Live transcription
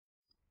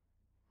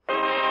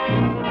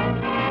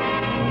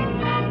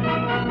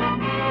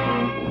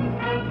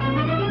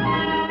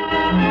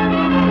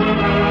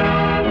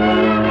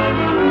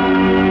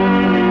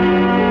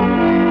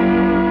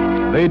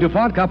The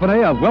DuPont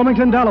Company of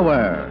Wilmington,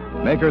 Delaware,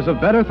 makers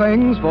of better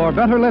things for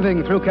better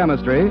living through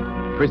chemistry,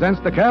 presents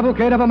the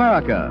Cavalcade of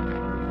America.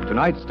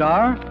 Tonight's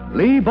star,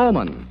 Lee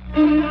Bowman.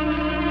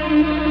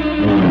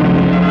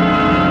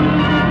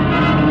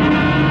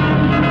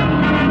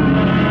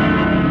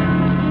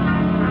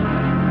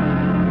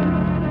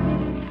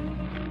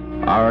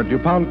 Our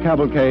DuPont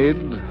Cavalcade,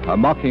 A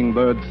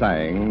Mockingbird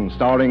Sang,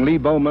 starring Lee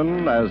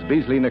Bowman as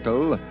Beasley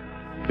Nickel,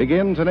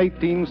 begins in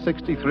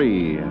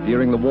 1863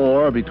 during the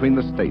war between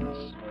the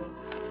states.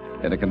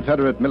 In a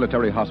Confederate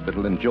military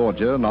hospital in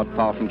Georgia, not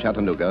far from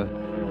Chattanooga,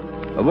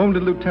 a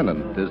wounded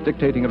lieutenant is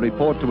dictating a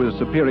report to his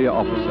superior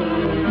officer.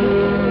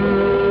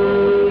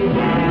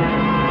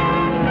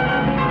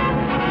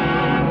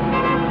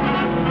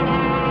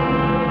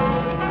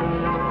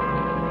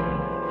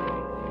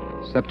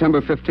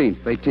 September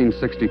 15th,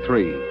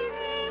 1863.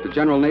 To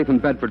General Nathan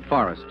Bedford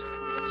Forrest.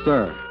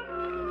 Sir,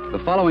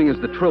 the following is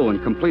the true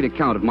and complete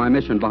account of my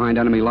mission behind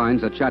enemy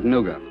lines at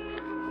Chattanooga.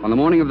 On the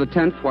morning of the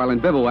 10th, while in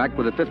bivouac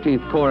with the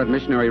 15th Corps at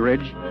Missionary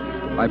Ridge,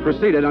 I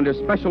proceeded under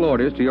special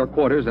orders to your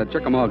quarters at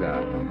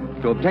Chickamauga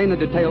to obtain the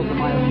details of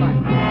my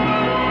assignment.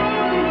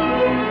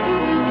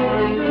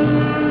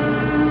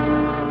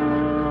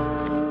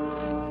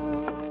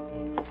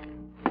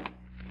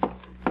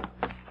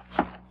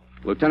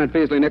 Lieutenant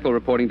Beasley Nickel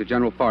reporting to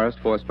General Forrest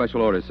for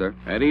special orders, sir.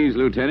 At ease,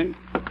 Lieutenant.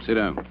 Sit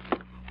down.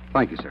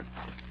 Thank you, sir.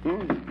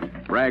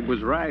 Bragg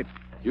was right.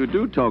 You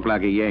do talk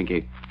like a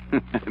Yankee.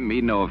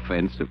 Mean no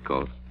offense, of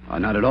course.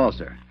 Not at all,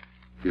 sir.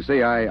 You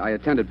see, I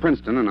attended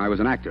Princeton, and I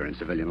was an actor in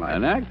civilian life.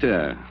 An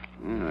actor?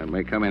 Well, that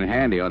may come in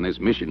handy on this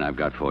mission I've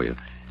got for you.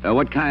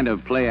 What kind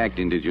of play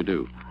acting did you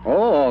do?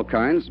 Oh, all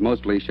kinds,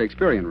 mostly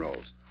Shakespearean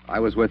roles. I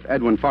was with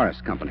Edwin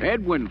Forrest's company.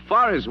 Edwin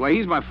Forrest? Why,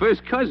 he's my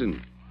first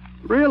cousin.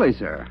 Really,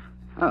 sir?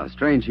 Oh,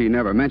 strange he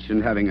never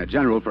mentioned having a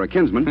general for a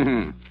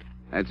kinsman.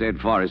 That's Ed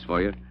Forrest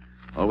for you.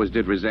 Always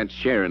did resent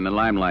share in the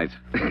limelight.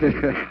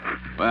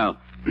 Well,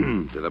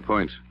 to the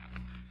point.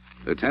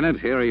 Lieutenant,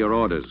 here are your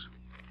orders.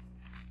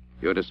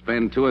 You're to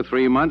spend 2 or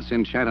 3 months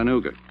in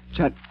Chattanooga.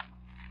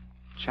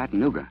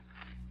 Chattanooga?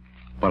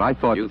 But I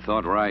thought... You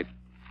thought right.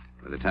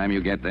 By the time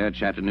you get there,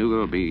 Chattanooga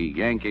will be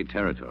Yankee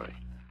territory.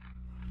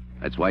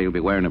 That's why you'll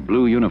be wearing a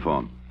blue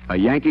uniform. A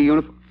Yankee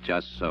uniform?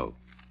 Just so.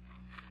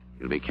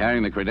 You'll be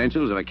carrying the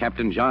credentials of a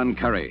Captain John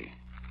Curry,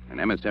 an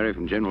emissary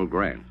from General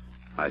Grant.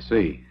 I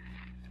see.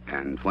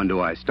 And when do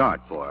I start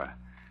for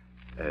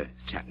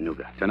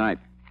Chattanooga? Tonight,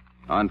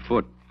 on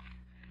foot.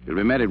 You'll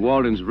be met at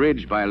Walden's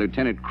Ridge by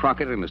Lieutenant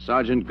Crockett and a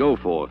Sergeant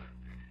Goforth.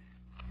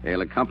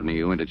 They'll accompany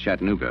you into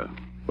Chattanooga.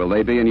 Will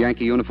they be in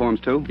Yankee uniforms,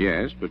 too?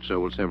 Yes, but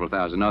so will several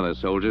thousand other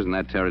soldiers in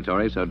that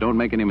territory, so don't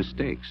make any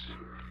mistakes.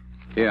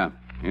 Here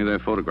are their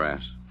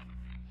photographs.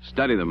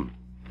 Study them.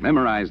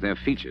 Memorize their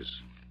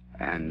features.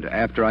 And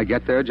after I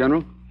get there,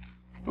 General?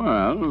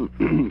 Well,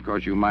 of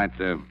course, you might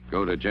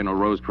go to General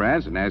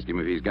Rosecrans and ask him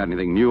if he's got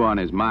anything new on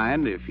his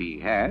mind. If he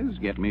has,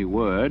 get me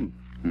word.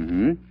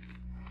 Mm-hmm.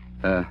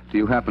 Do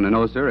you happen to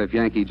know, sir, if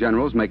Yankee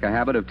generals make a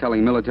habit of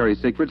telling military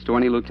secrets to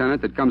any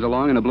lieutenant that comes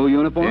along in a blue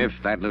uniform? If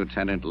that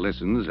lieutenant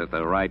listens at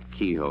the right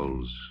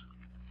keyholes.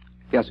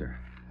 Yes, sir.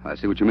 I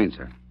see what you mean,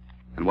 sir.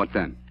 And what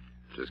then?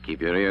 Just keep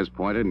your ears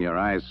pointed and your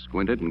eyes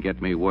squinted and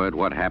get me word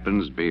what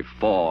happens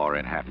before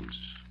it happens.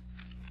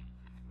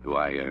 Do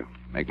I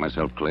make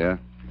myself clear?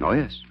 Oh,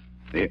 yes.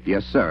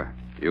 Yes, sir.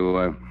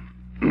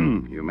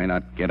 You may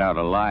not get out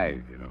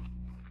alive, you know.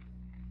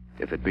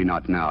 If it be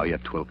not now,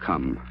 yet 'twill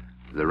come.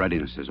 The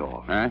readiness is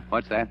all. Huh?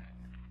 What's that?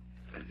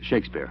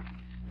 Shakespeare.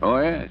 Oh,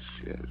 yes.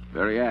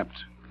 Very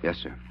apt. Yes,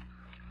 sir.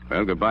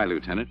 Well, goodbye,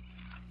 Lieutenant.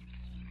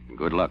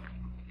 Good luck.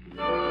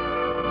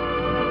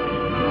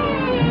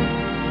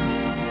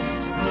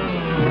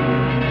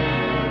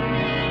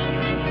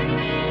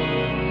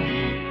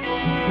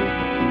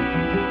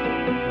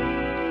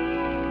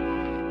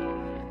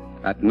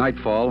 At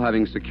nightfall,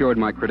 having secured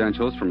my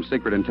credentials from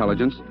secret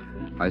intelligence,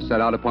 I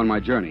set out upon my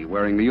journey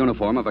wearing the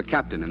uniform of a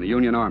captain in the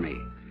Union Army.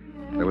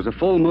 There was a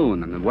full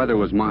moon and the weather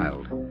was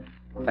mild.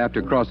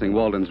 After crossing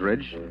Walden's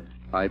Ridge,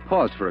 I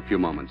paused for a few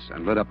moments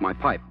and lit up my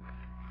pipe.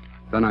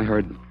 Then I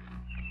heard...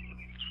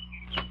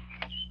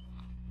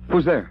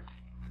 Who's there?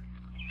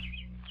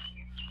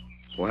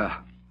 Well,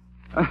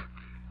 a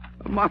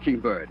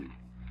mockingbird.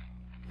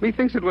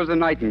 Methinks it was the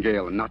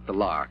nightingale and not the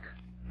lark.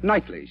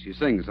 Nightly she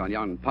sings on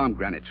yon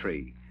pomegranate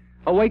tree.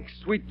 Awake,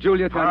 sweet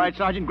Juliet. All right,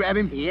 Sergeant, grab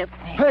him. Yep.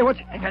 Hey, what's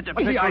I got the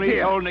what's the pistol he's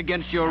idea? holding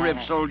against your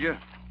ribs, soldier.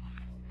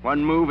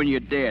 One move and you're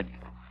dead.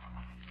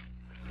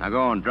 Now go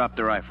on, drop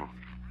the rifle.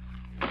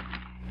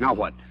 Now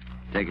what?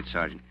 Take it,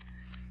 Sergeant.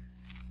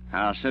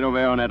 I'll sit over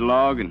there on that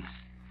log and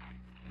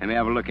let me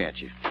have a look at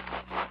you.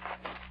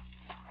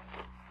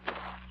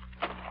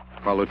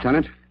 Well,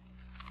 Lieutenant,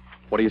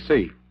 what do you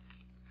see?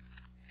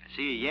 I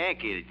see a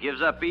Yankee that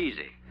gives up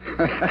easy.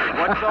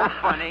 What's so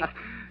funny?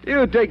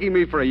 You're taking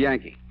me for a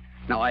Yankee.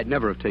 Now, I'd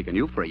never have taken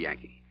you for a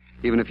Yankee,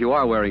 even if you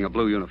are wearing a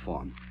blue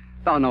uniform.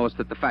 Thou knowest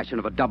that the fashion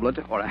of a doublet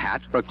or a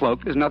hat or a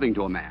cloak is nothing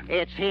to a man.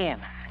 It's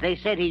him. They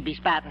said he'd be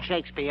spouting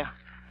Shakespeare.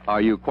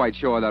 Are you quite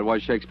sure that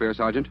was Shakespeare,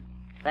 Sergeant?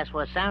 That's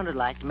what it sounded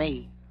like to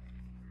me.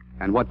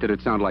 And what did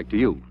it sound like to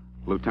you,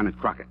 Lieutenant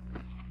Crockett?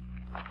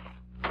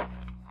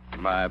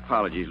 My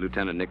apologies,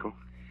 Lieutenant Nickel.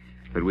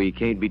 But we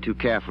can't be too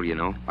careful, you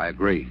know. I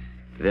agree.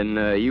 Then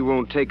you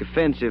won't take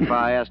offense if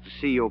I ask to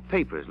see your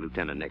papers,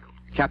 Lieutenant Nickel.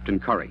 Captain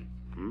Curry.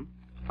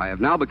 I have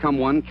now become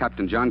one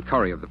Captain John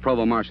Curry of the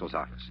Provost Marshal's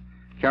office,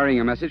 carrying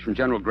a message from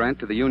General Grant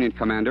to the Union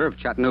commander of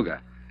Chattanooga,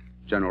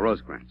 General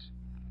Rosecrans.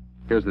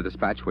 Here's the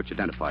dispatch which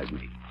identifies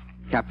me.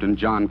 Captain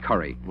John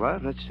Curry.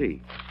 What? Let's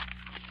see.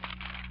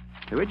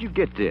 Hey, where'd you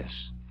get this?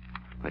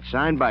 It's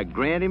signed by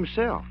Grant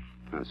himself.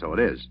 So it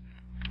is.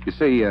 You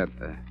see,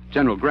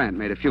 General Grant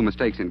made a few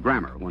mistakes in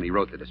grammar when he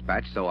wrote the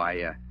dispatch, so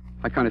I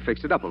kind of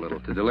fixed it up a little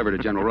to deliver to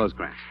General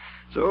Rosecrans.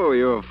 So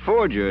you're a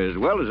forger as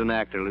well as an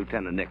actor,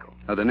 Lieutenant Nickel.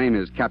 The name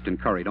is Captain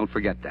Curry. Don't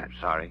forget that.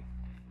 Sorry.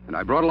 And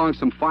I brought along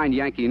some fine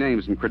Yankee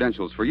names and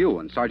credentials for you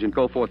and Sergeant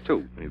Goforth,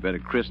 too. You better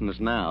christen us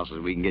now so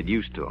we can get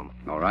used to them.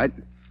 All right.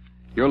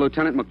 You're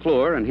Lieutenant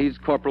McClure, and he's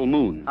Corporal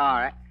Moon. All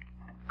right.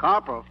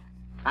 Corporal,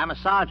 I'm a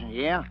sergeant,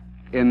 yeah?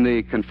 In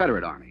the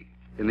Confederate Army.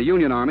 In the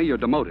Union Army, you're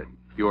demoted.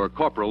 You're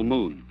Corporal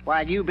Moon.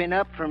 While you've been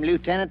up from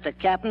lieutenant to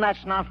captain,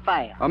 that's not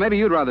fair. Or maybe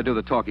you'd rather do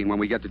the talking when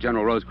we get to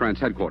General Rosecrans'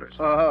 headquarters.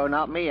 Oh,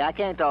 not me. I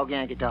can't talk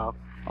Yankee talk.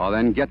 Oh,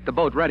 then get the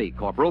boat ready,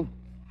 Corporal.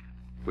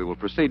 We will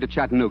proceed to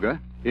Chattanooga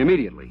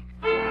immediately.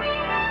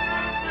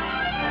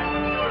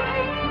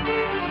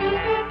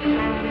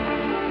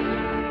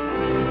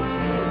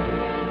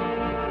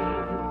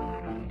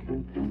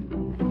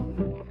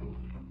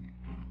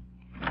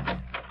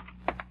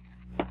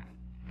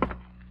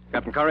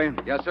 Captain Curry?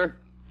 Yes, sir?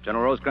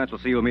 General Rosecrans will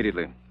see you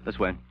immediately. This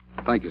way.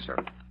 Thank you, sir.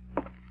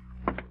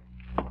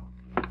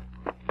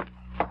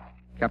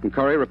 Captain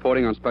Curry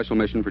reporting on special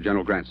mission for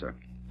General Grant, sir.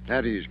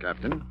 At ease,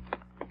 Captain.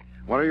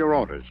 What are your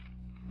orders?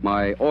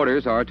 My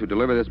orders are to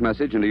deliver this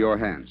message into your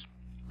hands.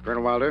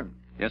 Colonel Wilder,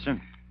 Yes, sir.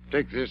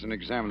 take this and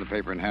examine the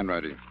paper in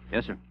handwriting.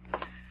 Yes, sir.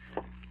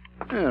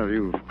 Well,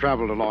 you've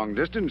traveled a long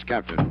distance,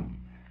 Captain.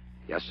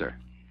 Yes, sir.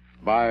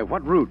 By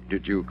what route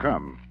did you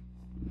come?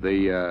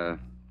 The,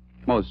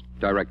 most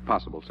direct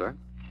possible, sir.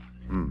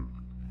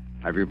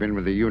 Have you been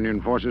with the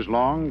Union forces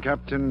long,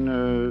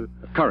 Captain,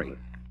 Curry.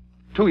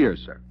 2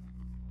 years, sir.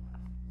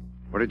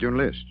 Where did you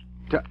enlist?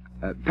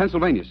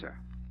 Pennsylvania, sir.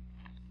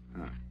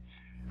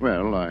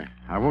 Well,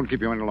 I won't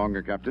keep you any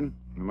longer, Captain.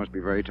 You must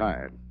be very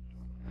tired.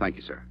 Thank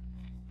you, sir.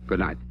 Good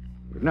night.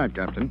 Good night,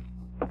 Captain.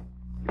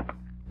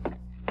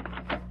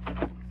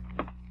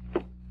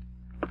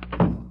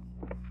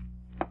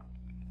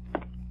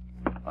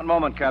 One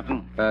moment,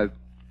 Captain.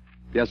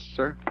 Yes,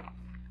 sir?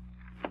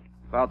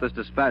 About this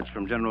dispatch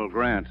from General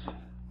Grant.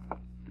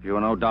 You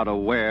are no doubt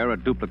aware a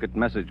duplicate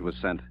message was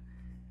sent.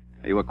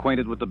 Are you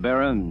acquainted with the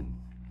bearer?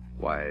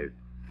 Why,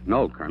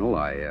 no, Colonel.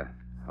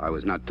 I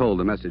was not told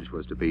the message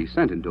was to be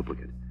sent in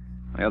duplicate.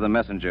 The other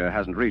messenger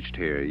hasn't reached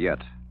here yet.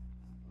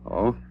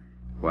 Oh?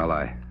 Well,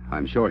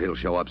 I'm sure he'll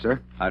show up,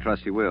 sir. I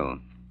trust he will.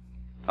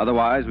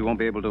 Otherwise, we won't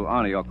be able to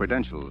honor your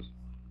credentials.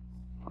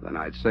 Well, then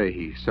I'd say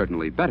he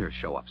certainly better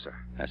show up, sir.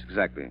 That's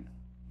exactly.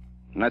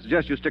 And I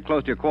suggest you stick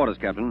close to your quarters,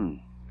 Captain.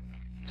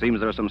 Seems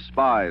there are some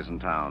spies in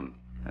town,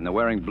 and they're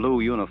wearing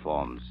blue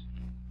uniforms.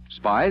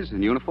 Spies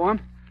in uniform?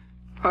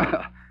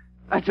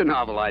 That's a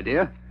novel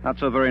idea. Not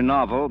so very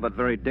novel, but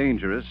very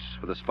dangerous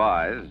for the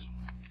spies.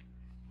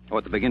 Oh,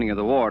 at the beginning of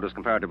the war, it was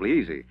comparatively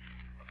easy.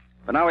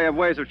 But now we have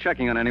ways of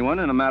checking on anyone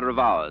in a matter of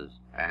hours.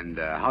 And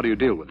how do you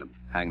deal with them?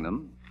 Hang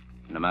them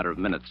in a matter of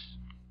minutes.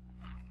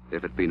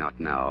 If it be not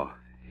now,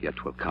 yet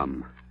 'twill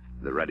come.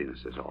 The readiness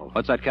is all.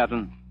 What's that,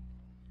 Captain?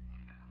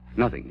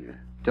 Nothing.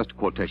 Just a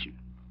quotation.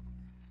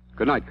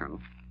 Good night, Colonel.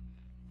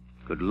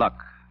 Good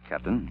luck,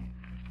 Captain.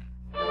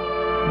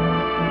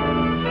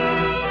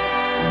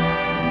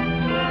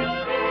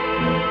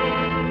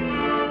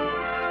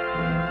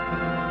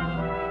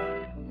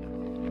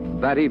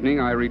 That evening,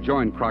 I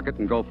rejoined Crockett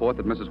and Goforth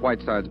at Mrs.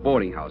 Whiteside's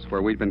boarding house,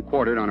 where we'd been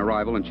quartered on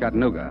arrival in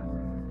Chattanooga.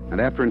 And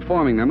after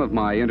informing them of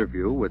my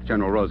interview with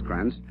General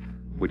Rosecrans,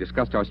 we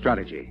discussed our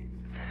strategy.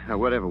 Now,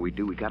 whatever we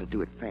do, we got to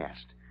do it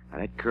fast. Now,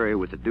 that courier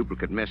with the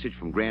duplicate message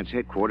from Grant's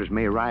headquarters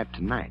may arrive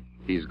tonight.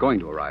 He's going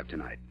to arrive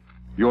tonight.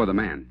 You're the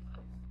man.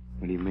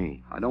 What do you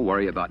mean? Don't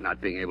worry about not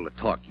being able to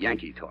talk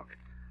Yankee talk.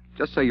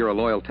 Just say you're a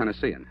loyal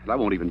Tennessean. That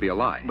won't even be a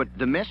lie. But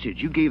the message,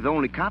 you gave the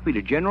only copy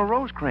to General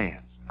Rosecrans.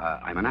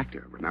 I'm an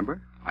actor,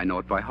 remember? I know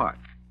it by heart.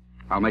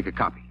 I'll make a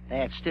copy.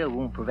 That still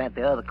won't prevent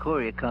the other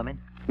courier coming.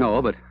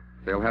 No, but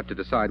they'll have to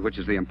decide which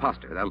is the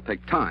imposter. That'll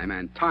take time,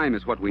 and time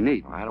is what we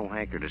need. I don't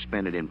hanker to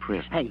spend it in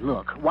prison. Hey,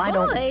 look, why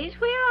don't... Boys,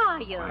 where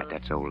are you? All right,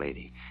 that's the old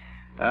lady.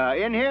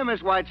 In here,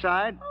 Miss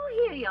Whiteside.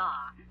 Oh, here you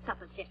are.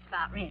 Supper's just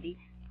about ready.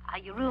 Are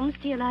your rooms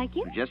still like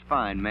you? Just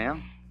fine,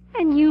 ma'am.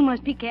 And you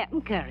must be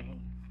Captain Curry.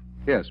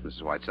 Yes,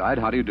 Mrs. Whiteside.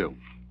 How do you do?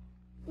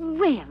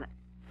 Well,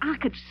 I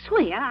could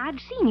swear I'd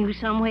seen you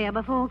somewhere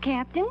before,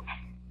 Captain.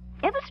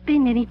 Ever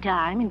spend any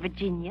time in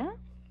Virginia?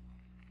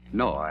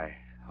 No,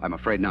 I'm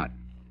afraid not.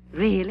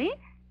 Really?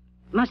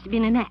 Must have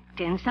been an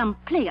actor in some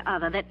play or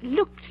other that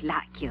looked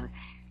like you.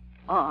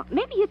 Or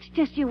maybe it's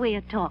just your way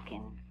of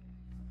talking.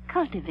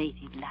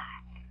 Cultivated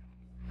like.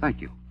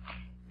 Thank you.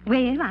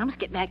 Well, I must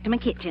get back to my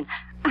kitchen.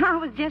 I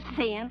was just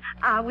saying,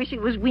 I wish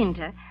it was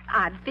winter.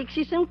 I'd fix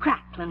you some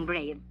crackling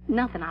bread.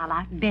 Nothing I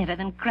like better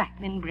than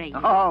crackling bread.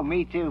 Oh,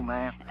 me too,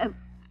 ma'am.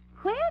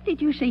 Where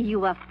did you say you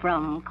were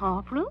from,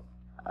 Corporal?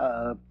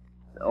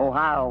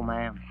 Ohio,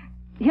 ma'am.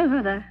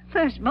 You're the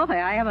first boy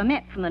I ever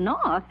met from the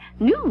north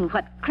knew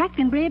what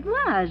crackling bread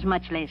was,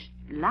 much less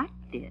liked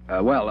it.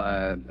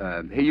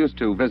 He used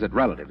to visit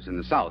relatives in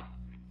the south.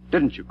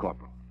 Didn't you,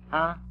 Corporal?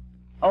 Huh?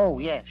 Oh,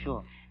 yeah,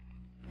 sure.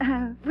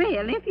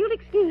 Well, if you'll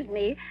excuse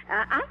me,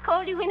 I'll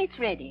call you when it's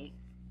ready.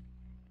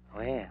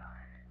 Well,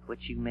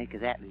 what you make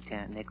of that,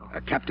 Lieutenant Nichol?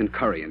 Captain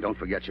Curry, and don't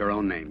forget your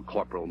own name,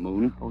 Corporal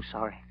Moon. Oh,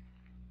 sorry.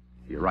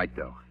 You're right,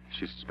 though.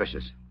 She's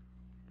suspicious.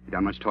 You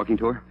done much talking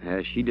to her?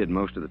 Yeah, she did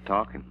most of the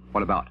talking.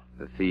 What about?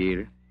 The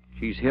theater.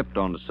 She's hipped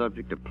on the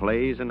subject of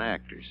plays and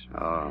actors.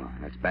 Oh,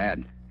 that's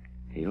bad.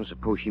 You don't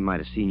suppose she might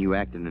have seen you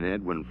acting in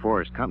Edwin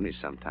Forrest Company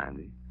sometime,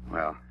 do you?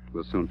 Well,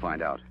 we'll soon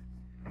find out.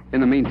 In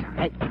the meantime...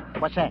 Hey,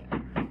 what's that?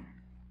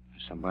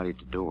 There's somebody at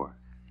the door.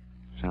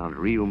 Sounds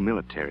real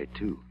military,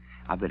 too.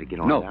 I better get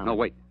on down. No,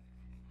 wait.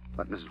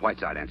 Let Mrs.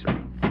 Whiteside answer.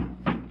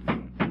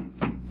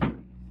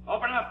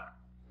 Open up.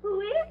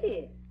 Who is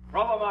it?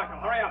 Provo Marshal,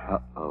 hurry up.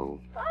 Uh-oh.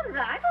 All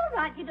right.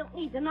 You don't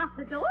need to knock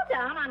the door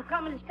down. I'm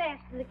coming as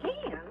fast as I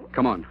can.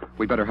 Come on.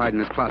 We better hide in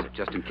this closet,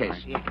 just in case.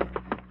 Yeah.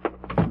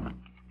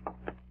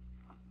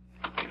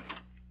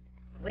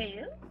 Well,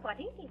 what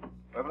is it?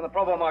 We're from the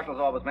Provo Marshal's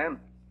office, ma'am.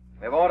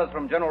 We have orders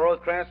from General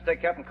Rosecrans to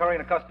take Captain Curry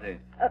into custody.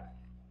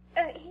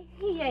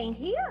 He ain't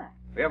here.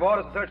 We have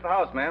orders to search the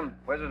house, ma'am.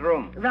 Where's his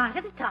room? Right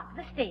at the top of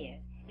the stairs.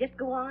 Just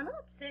go on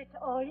up, search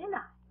all you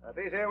like.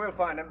 If he's here, we'll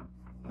find him.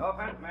 No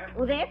offense, ma'am.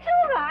 Well, that's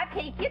all right.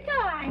 Take your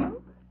time.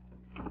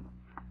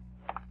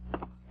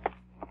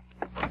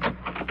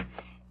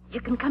 You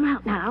can come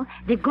out now.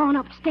 They've gone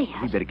upstairs.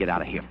 We better get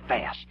out of here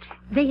fast.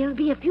 There'll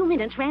be a few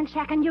minutes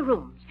ransacking your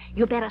rooms.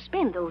 You better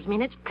spend those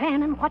minutes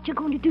planning what you're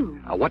going to do.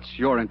 What's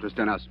your interest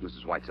in us,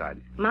 Mrs. Whiteside?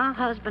 My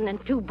husband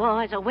and 2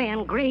 boys are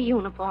wearing gray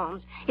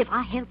uniforms. If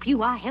I help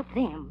you, I help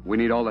them. We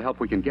need all the help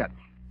we can get.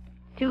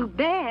 Too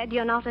bad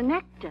you're not an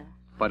actor.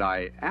 But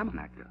I am an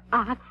actor.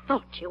 I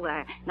thought you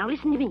were. Now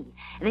listen to me.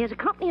 There's a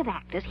company of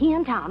actors here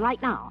in town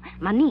right now.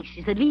 My niece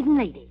is the leading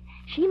lady.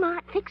 She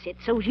might fix it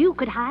so you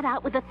could hide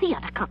out with the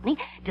theater company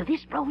till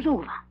this blows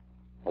over.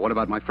 Well, what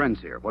about my friends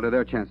here? What are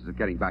their chances of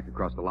getting back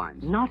across the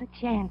lines? Not a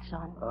chance,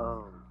 son.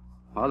 Oh,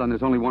 Well, then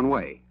there's only one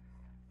way.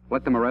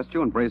 Let them arrest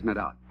you and brazen it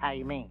out. how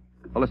you mean?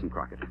 Well, listen,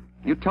 Crockett.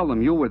 You tell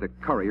them you were the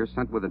courier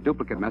sent with a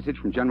duplicate message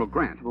from General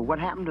Grant. Well, what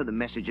happened to the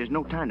message? There's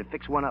no time to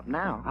fix one up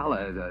now.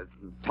 Well,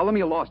 tell them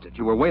you lost it.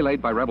 You were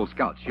waylaid by rebel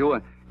scouts. You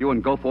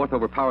and Goforth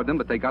overpowered them,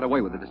 but they got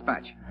away with the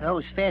dispatch.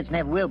 Those feds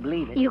never will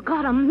believe it. You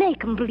gotta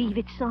make 'em believe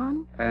it,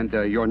 son. And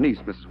your niece,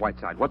 Mrs.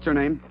 Whiteside, what's her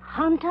name?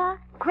 Hunter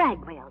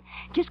Cragwell.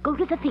 Just go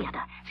to the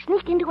theater.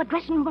 Sneak into a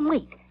dressing room and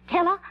wait.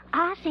 Tell her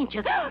I sent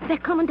you. They're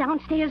coming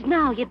downstairs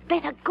now. You'd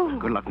better go.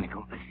 Good luck,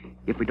 Nichol.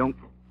 If we don't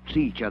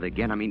see each other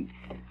again, I mean,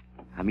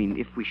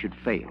 if we should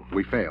fail.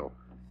 We fail.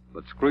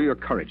 But screw your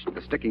courage to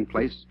the sticking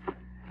place,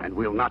 and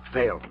we'll not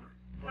fail.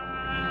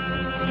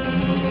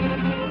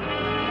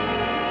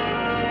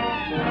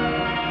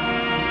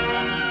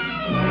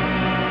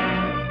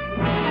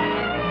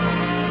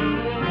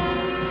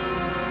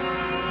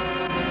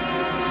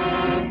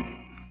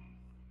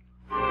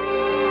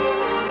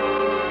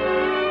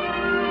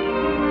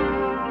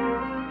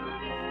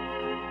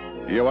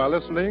 You are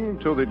listening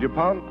to the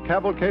DuPont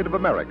Cavalcade of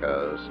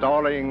America,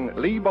 starring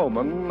Lee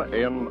Bowman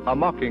in A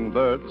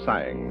Mockingbird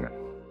Sang.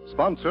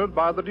 Sponsored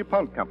by the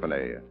DuPont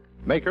Company,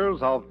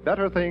 makers of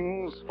better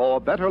things for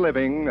better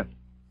living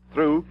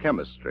through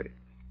chemistry.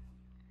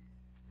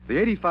 The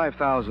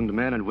 85,000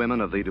 men and women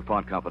of the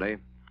DuPont Company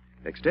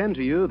extend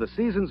to you the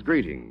season's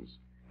greetings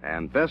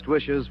and best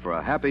wishes for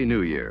a happy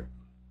new year.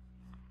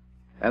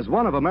 As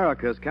one of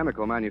America's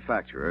chemical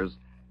manufacturers,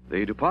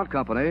 the DuPont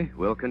Company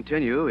will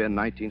continue in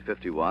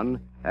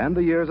 1951 and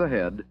the years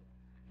ahead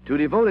to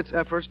devote its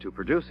efforts to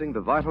producing the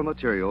vital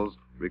materials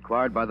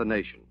required by the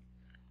nation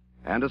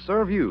and to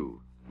serve you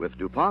with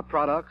DuPont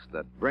products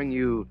that bring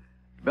you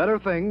better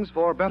things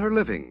for better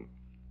living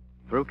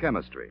through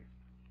chemistry.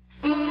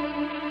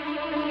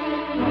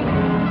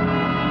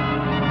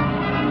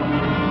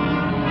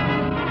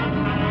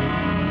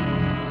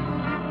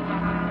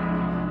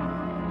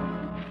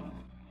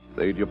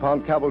 The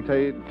DuPont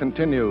Cavalcade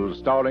continues,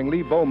 starring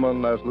Lee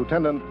Bowman as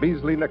Lieutenant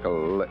Beasley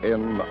Nichol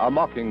in A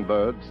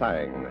Mockingbird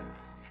Sang.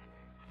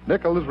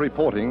 Nichol is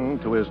reporting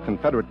to his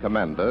Confederate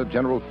commander,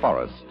 General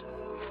Forrest.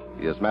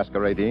 He is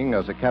masquerading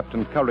as a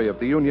Captain Curry of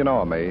the Union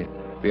Army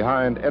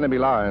behind enemy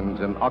lines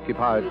in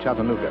occupied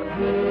Chattanooga.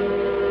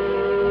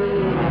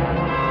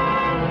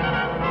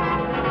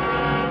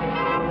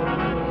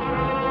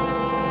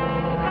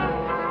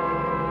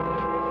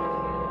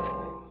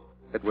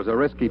 It was a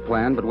risky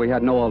plan, but we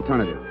had no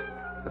alternative.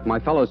 If my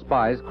fellow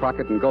spies,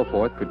 Crockett and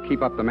Goforth, could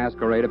keep up the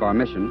masquerade of our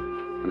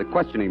mission and the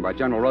questioning by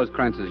General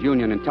Rosecrans's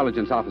Union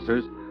intelligence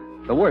officers,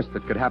 the worst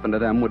that could happen to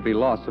them would be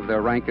loss of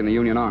their rank in the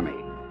Union Army.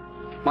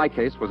 My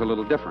case was a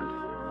little different.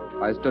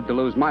 I stood to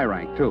lose my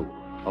rank, too,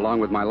 along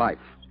with my life.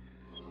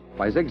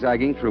 By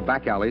zigzagging through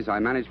back alleys, I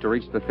managed to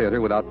reach the theater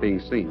without being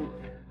seen.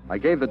 I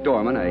gave the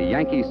doorman a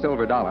Yankee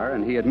silver dollar,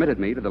 and he admitted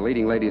me to the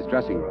leading lady's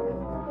dressing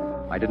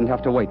room. I didn't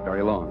have to wait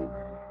very long.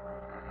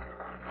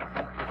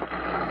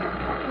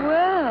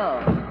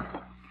 Well,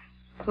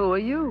 who are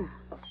you?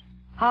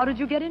 How did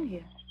you get in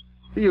here?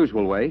 The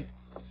usual way.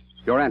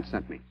 Your aunt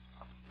sent me.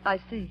 I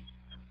see.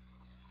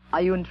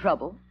 Are you in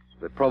trouble?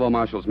 The provost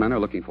marshal's men are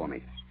looking for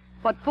me.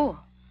 What for?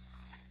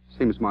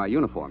 Seems my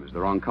uniform is the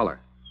wrong color.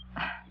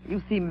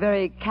 You seem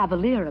very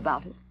cavalier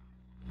about it.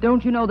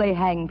 Don't you know they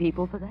hang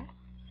people for that?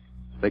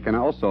 They can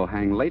also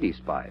hang lady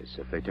spies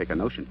if they take a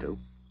notion to.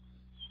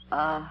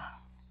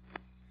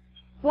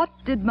 What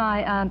did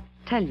my aunt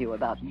tell you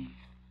about me?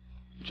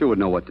 She would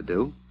know what to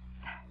do.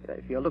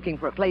 If you're looking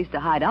for a place to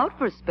hide out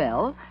for a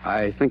spell...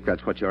 I think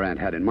that's what your aunt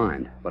had in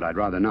mind, but I'd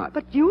rather not.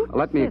 But you...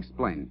 Let me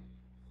explain.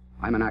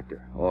 I'm an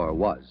actor, or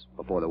was,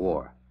 before the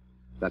war.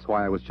 That's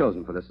why I was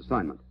chosen for this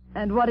assignment.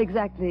 And what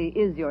exactly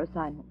is your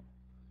assignment?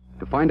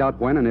 To find out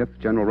when and if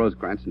General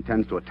Rosecrans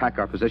intends to attack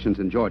our positions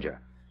in Georgia,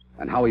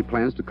 and how he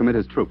plans to commit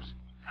his troops.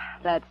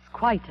 That's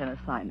quite an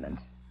assignment.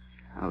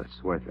 Well,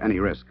 it's worth any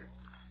risk.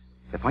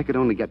 If I could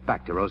only get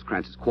back to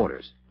Rosecrans'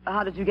 quarters.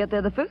 How did you get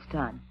there the first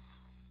time?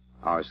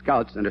 Our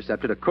scouts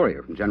intercepted a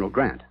courier from General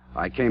Grant.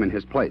 I came in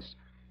his place,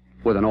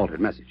 with an altered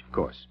message, of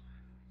course.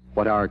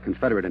 What our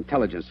Confederate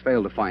intelligence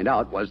failed to find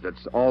out was that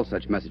all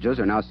such messages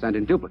are now sent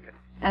in duplicate.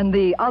 And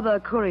the other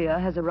courier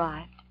has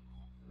arrived?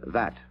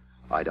 That,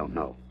 I don't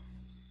know.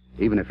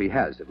 Even if he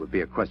has, it would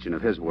be a question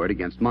of his word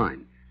against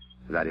mine.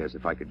 That is,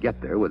 if I could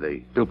get there with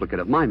a duplicate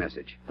of my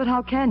message. But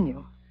how can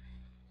you?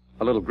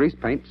 A little grease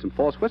paint, some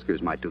false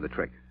whiskers might do the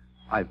trick.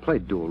 I've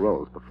played dual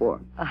roles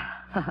before.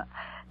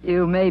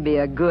 You may be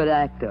a good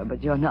actor,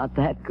 but you're not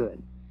that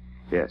good.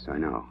 Yes, I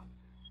know.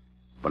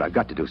 But I've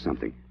got to do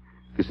something.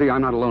 You see,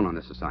 I'm not alone on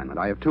this assignment.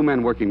 I have 2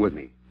 men working with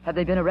me. Have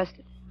they been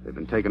arrested? They've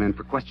been taken in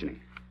for questioning.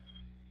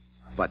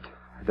 But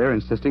they're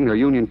insisting they're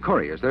Union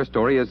couriers. Their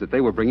story is that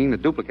they were bringing the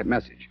duplicate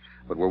message,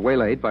 but were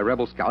waylaid by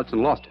rebel scouts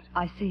and lost it.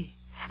 I see.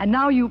 And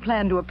now you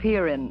plan to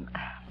appear in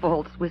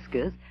false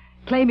whiskers,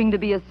 claiming to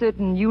be a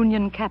certain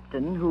Union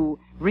captain who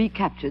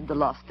recaptured the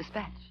lost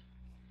dispatch.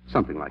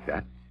 Something like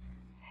that.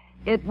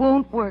 It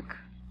won't work.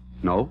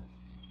 No?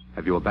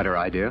 Have you a better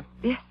idea?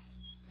 Yes.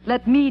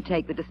 Let me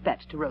take the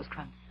dispatch to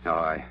Rosecrans. No,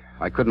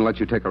 I couldn't let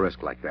you take a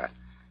risk like that.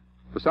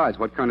 Besides,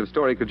 what kind of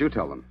story could you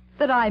tell them?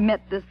 That I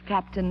met this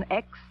Captain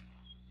X.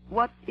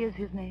 What is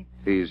his name?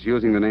 He's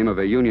using the name of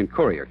a Union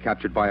courier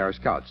captured by our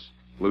scouts,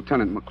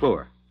 Lieutenant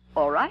McClure.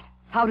 All right.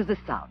 How does this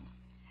sound?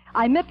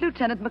 I met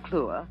Lieutenant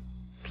McClure,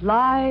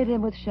 plied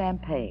him with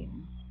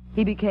champagne.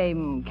 He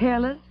became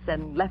careless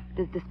and left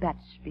his dispatch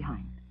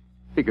behind.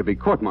 He could be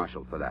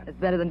court-martialed for that. It's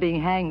better than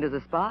being hanged as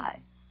a spy.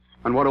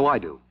 And what do I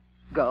do?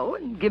 Go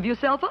and give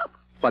yourself up.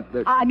 But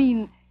I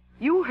mean,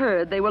 you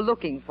heard they were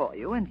looking for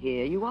you, and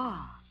here you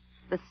are.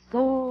 The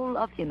soul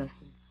of innocence.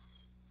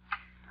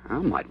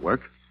 That might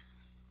work.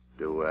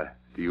 Do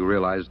you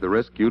realize the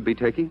risk you'd be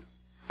taking?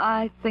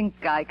 I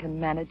think I can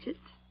manage it.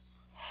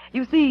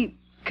 You see,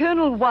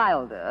 Colonel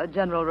Wilder,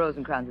 General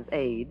Rosecrans'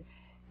 aide,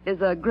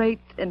 is a great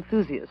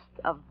enthusiast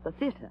of the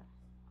theater.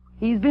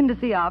 He's been to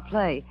see our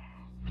play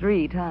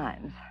 3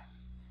 times.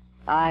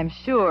 I'm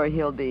sure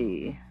he'll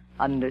be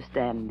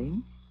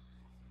understanding.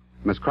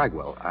 Miss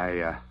Cragwell,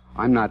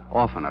 I'm not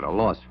often at a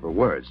loss for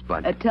words,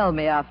 but... Tell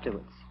me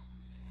afterwards.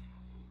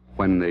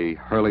 When the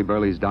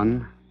hurly-burly's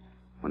done?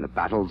 When the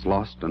battle's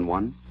lost and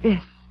won?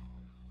 Yes.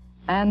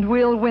 And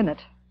we'll win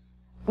it.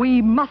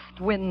 We must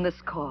win this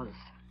cause.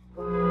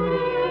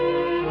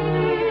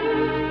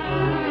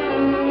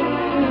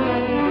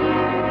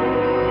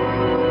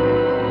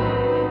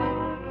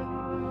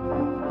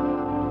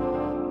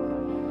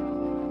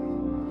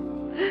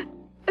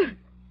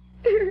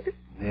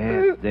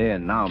 There,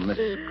 now, Miss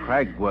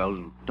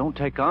Cragwell, don't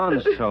take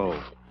on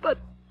so. But,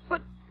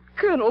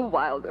 Colonel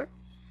Wilder,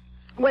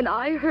 when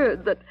I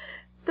heard that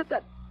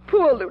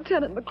poor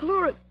Lieutenant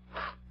McClure had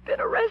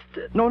been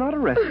arrested... No, not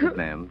arrested,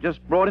 ma'am.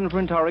 Just brought in for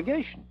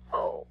interrogation.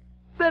 Oh,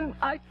 then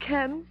I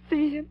can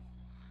see him?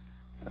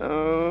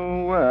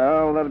 Oh,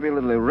 well, that'd be a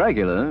little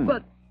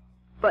irregular.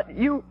 But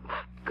you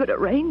could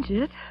arrange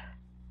it.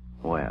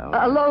 Well...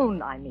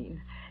 Alone, I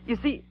mean. You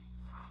see...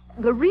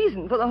 The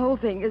reason for the whole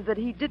thing is that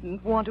he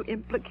didn't want to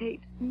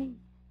implicate me.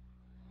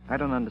 I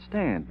don't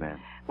understand, ma'am.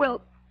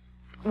 Well,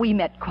 we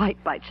met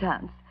quite by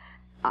chance.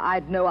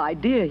 I'd no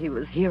idea he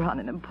was here on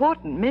an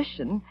important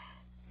mission.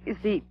 You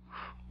see,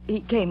 he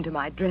came to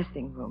my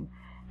dressing room,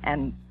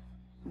 and,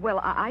 well,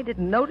 I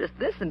didn't notice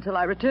this until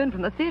I returned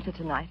from the theater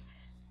tonight.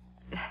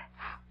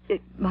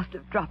 It must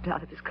have dropped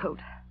out of his coat.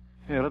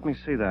 Here, let me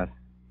see that.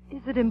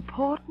 Is it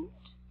important?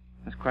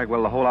 Miss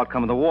Cragwell, the whole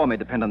outcome of the war may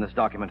depend on this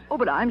document. Oh,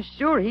 but I'm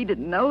sure he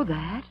didn't know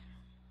that.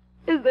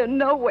 Is there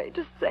no way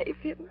to save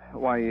him?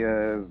 Why,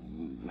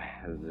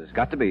 there's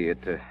got to be.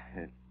 It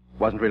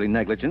wasn't really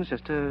negligence,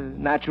 just a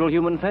natural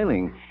human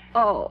failing.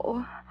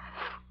 Oh,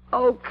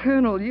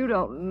 Colonel, you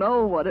don't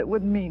know what it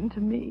would mean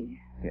to me.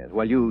 Yes,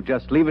 well, you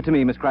just leave it to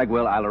me, Miss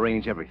Cragwell. I'll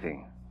arrange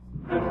everything.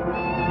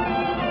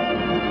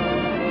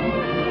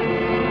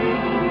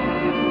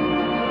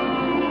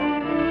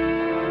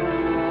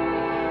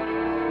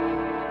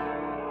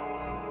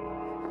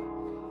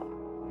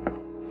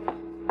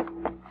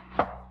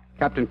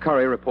 Captain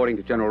Curry reporting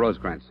to General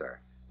Rosecrans, sir.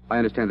 I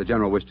understand the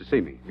General wished to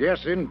see me.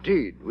 Yes,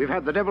 indeed. We've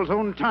had the devil's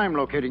own time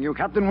locating you,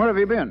 Captain. Where have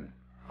you been?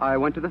 I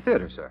went to the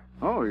theater, sir.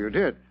 Oh, you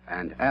did?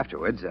 And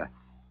afterwards,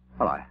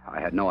 I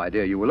had no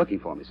idea you were looking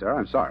for me, sir.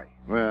 I'm sorry.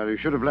 Well, you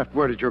should have left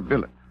word at your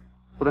billet.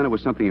 Well, then it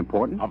was something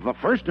important? Of the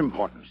first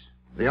importance.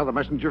 The other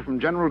messenger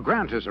from General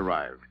Grant has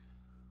arrived.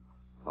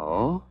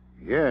 Oh?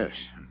 Yes.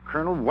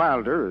 Colonel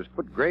Wilder has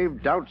put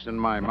grave doubts in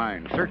my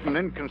mind. Certain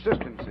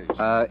inconsistencies.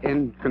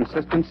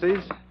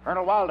 Inconsistencies?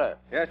 Colonel Wilder.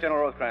 Yes,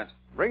 General Rosecrans.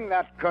 Bring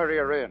that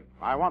courier in.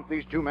 I want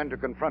these two men to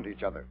confront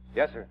each other.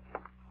 Yes, sir.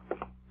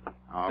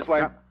 This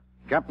way.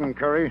 Captain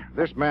Curry,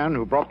 this man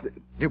who brought the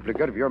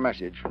duplicate of your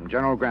message from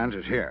General Grant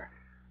is here.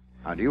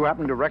 Now, do you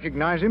happen to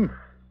recognize him?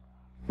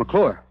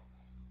 McClure.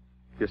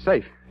 You're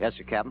safe. Yes,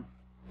 sir, Captain.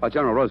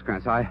 General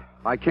Rosecrans,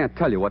 I can't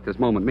tell you what this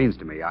moment means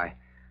to me.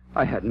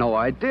 I had no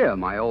idea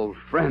my old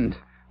friend,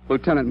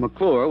 Lieutenant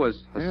McClure,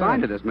 was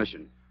assigned to this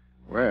mission.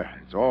 Well,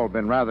 it's all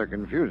been rather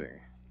confusing.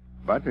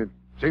 But it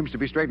seems to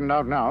be straightened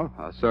out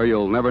now. Sir,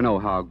 you'll never know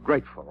how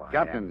grateful I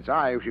Captain, am. it's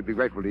I who should be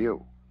grateful to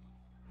you.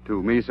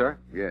 To me, sir?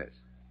 Yes.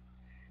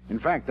 In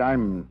fact,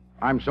 I'm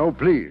so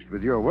pleased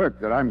with your work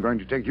that I'm going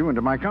to take you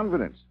into my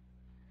confidence.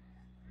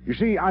 You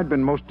see, I've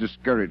been most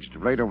discouraged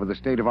of late over the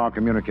state of our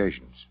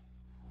communications.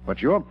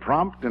 But your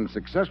prompt and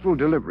successful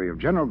delivery of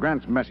General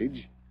Grant's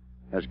message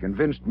has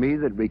convinced me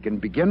that we can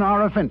begin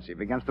our offensive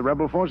against the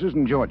rebel forces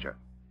in Georgia.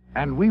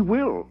 And we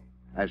will,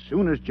 as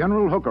soon as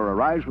General Hooker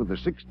arrives with the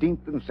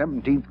 16th and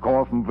 17th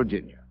Corps from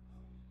Virginia.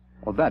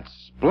 Well, that's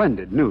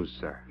splendid news,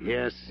 sir.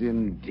 Yes,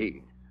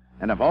 indeed.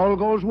 And if all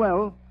goes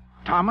well,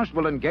 Thomas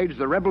will engage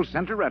the rebel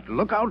center at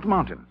Lookout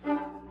Mountain.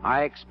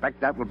 I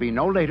expect that will be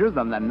no later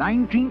than the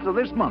 19th of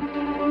this month.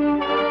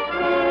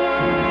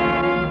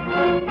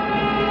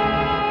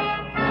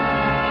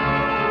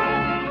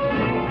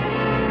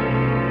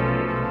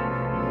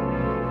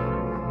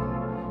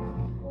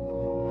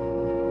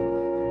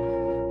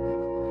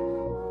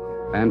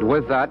 And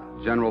with that,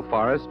 General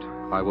Forrest,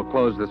 I will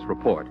close this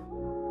report.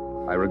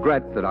 I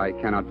regret that I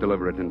cannot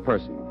deliver it in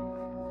person.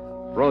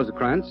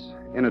 Rosecrans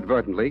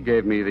inadvertently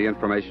gave me the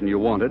information you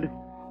wanted,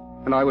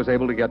 and I was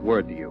able to get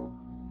word to you.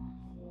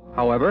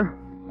 However,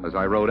 as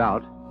I rode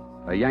out,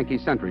 a Yankee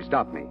sentry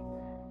stopped me,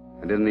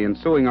 and in the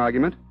ensuing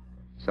argument,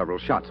 several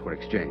shots were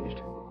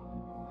exchanged.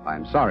 I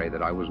am sorry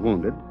that I was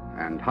wounded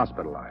and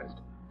hospitalized,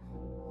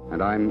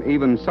 and I'm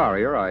even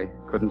sorrier I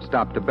couldn't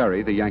stop to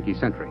bury the Yankee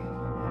sentry.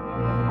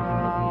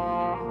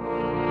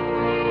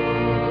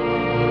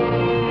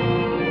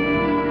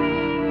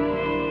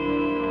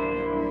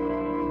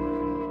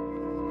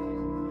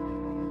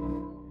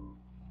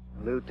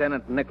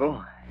 Lieutenant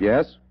Nickel.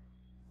 Yes?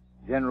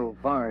 General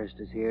Forrest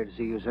is here to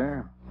see you,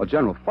 sir. Oh,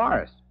 General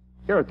Forrest?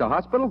 Here at the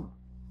hospital?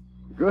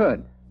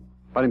 Good.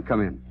 Let him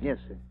come in. Yes,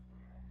 sir.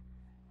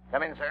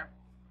 Come in, sir.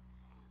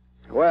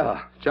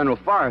 Well, General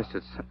Forrest,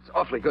 it's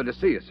awfully good to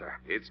see you, sir.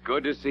 It's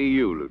good to see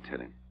you,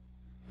 Lieutenant.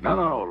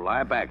 No,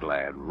 lie back,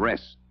 lad.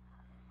 Rest.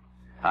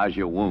 How's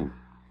your wound?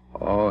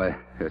 Oh,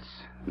 it's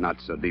not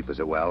so deep as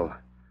a well,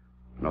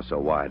 nor so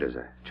wide as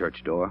a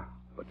church door,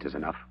 but 'tis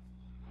enough.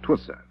 'Twill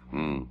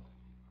serve.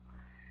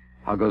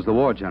 How goes the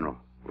war, General?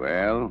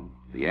 Well,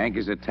 the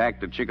Yankees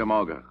attacked at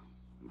Chickamauga.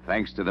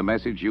 Thanks to the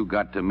message you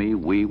got to me,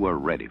 we were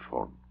ready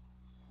for them.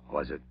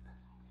 Was it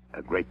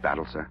a great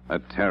battle, sir? A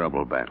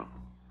terrible battle.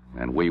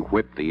 And we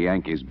whipped the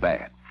Yankees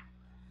bad.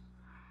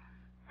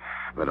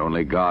 But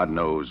only God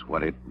knows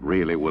what it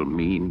really will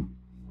mean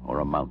or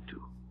amount to.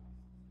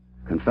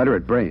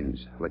 Confederate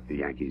brains lick the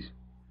Yankees.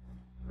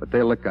 But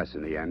they'll lick us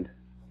in the end,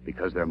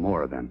 because there are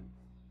more of them.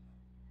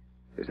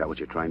 Is that what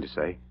you're trying to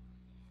say?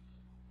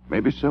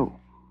 Maybe so.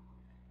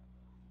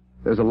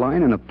 There's a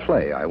line in a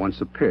play I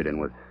once appeared in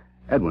with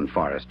Edwin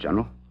Forrest,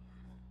 General,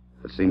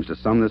 that seems to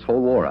sum this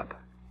whole war up.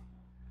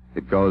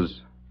 It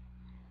goes,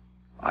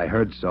 I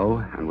heard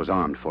so and was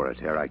armed for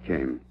it ere I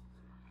came.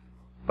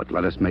 But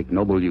let us make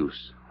noble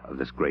use of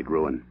this great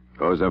ruin.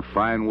 Those are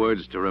fine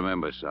words to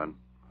remember, son.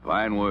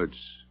 Fine words.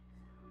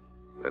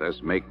 Let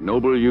us make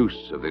noble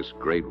use of this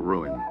great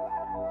ruin.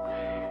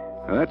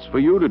 Now, that's for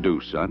you to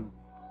do, son.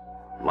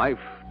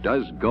 Life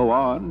does go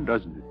on,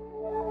 doesn't it?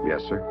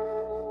 Yes, sir.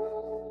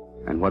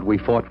 And what we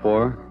fought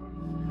for,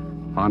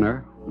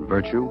 honor,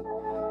 virtue,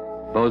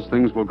 those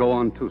things will go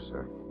on too,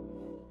 sir.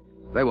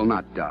 They will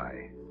not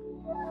die.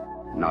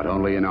 Not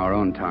only in our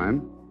own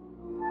time,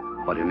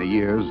 but in the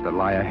years that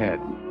lie ahead.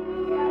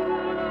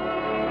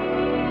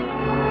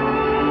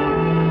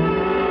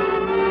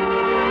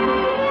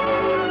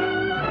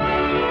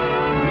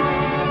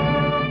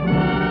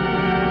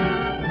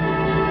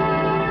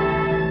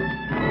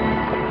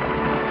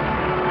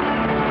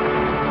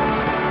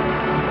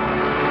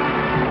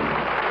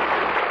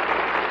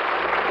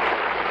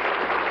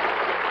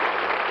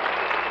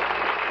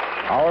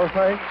 Our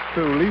thanks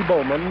to Lee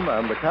Bowman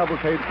and the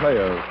Cavalcade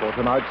players for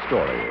tonight's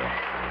story.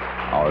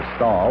 Our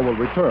star will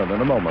return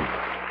in a moment.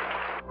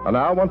 And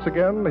now, once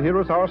again, here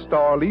is our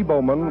star, Lee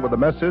Bowman, with a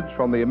message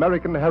from the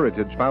American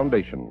Heritage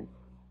Foundation.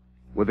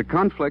 With the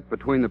conflict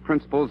between the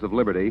principles of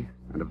liberty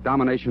and of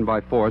domination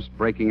by force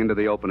breaking into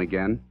the open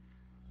again,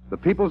 The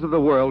peoples of the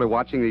world are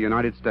watching the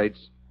United States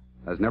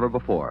as never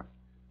before.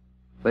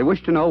 They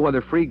wish to know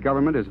whether free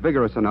government is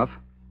vigorous enough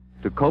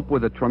to cope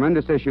with the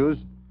tremendous issues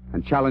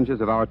and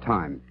challenges of our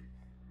time.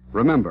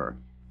 Remember,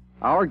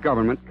 our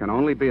government can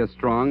only be as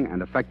strong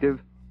and effective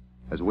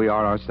as we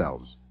are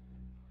ourselves.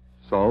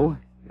 So,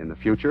 in the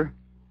future,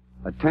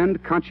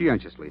 attend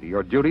conscientiously to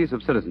your duties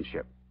of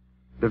citizenship.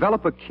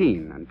 Develop a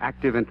keen and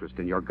active interest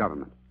in your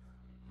government.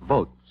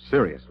 Vote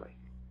seriously,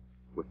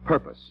 with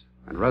purpose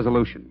and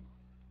resolution,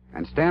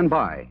 and stand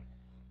by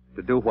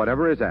to do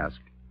whatever is asked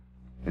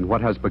in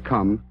what has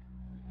become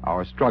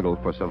our struggle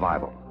for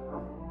survival.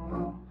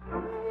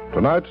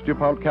 Tonight's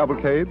DuPont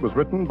Cavalcade was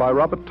written by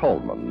Robert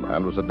Tolman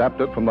and was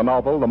adapted from the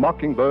novel The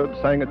Mockingbird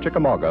Sang at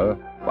Chickamauga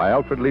by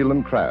Alfred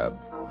Leland Crabb,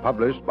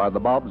 published by the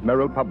Bobbs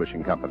Merrill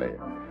Publishing Company.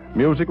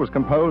 Music was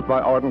composed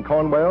by Arden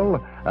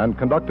Cornwell and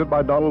conducted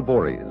by Donald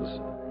Voorhees.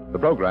 The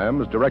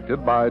program is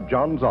directed by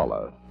John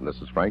Zolla. This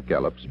is Frank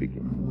Gallup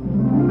speaking.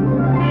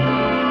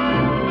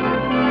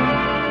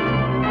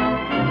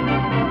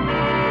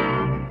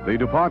 The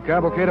DuPont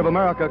Cavalcade of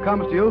America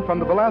comes to you from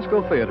the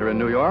Belasco Theater in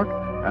New York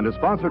and is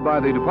sponsored by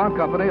the DuPont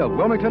Company of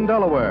Wilmington,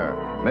 Delaware,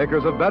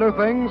 makers of better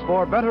things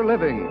for better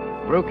living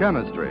through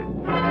chemistry.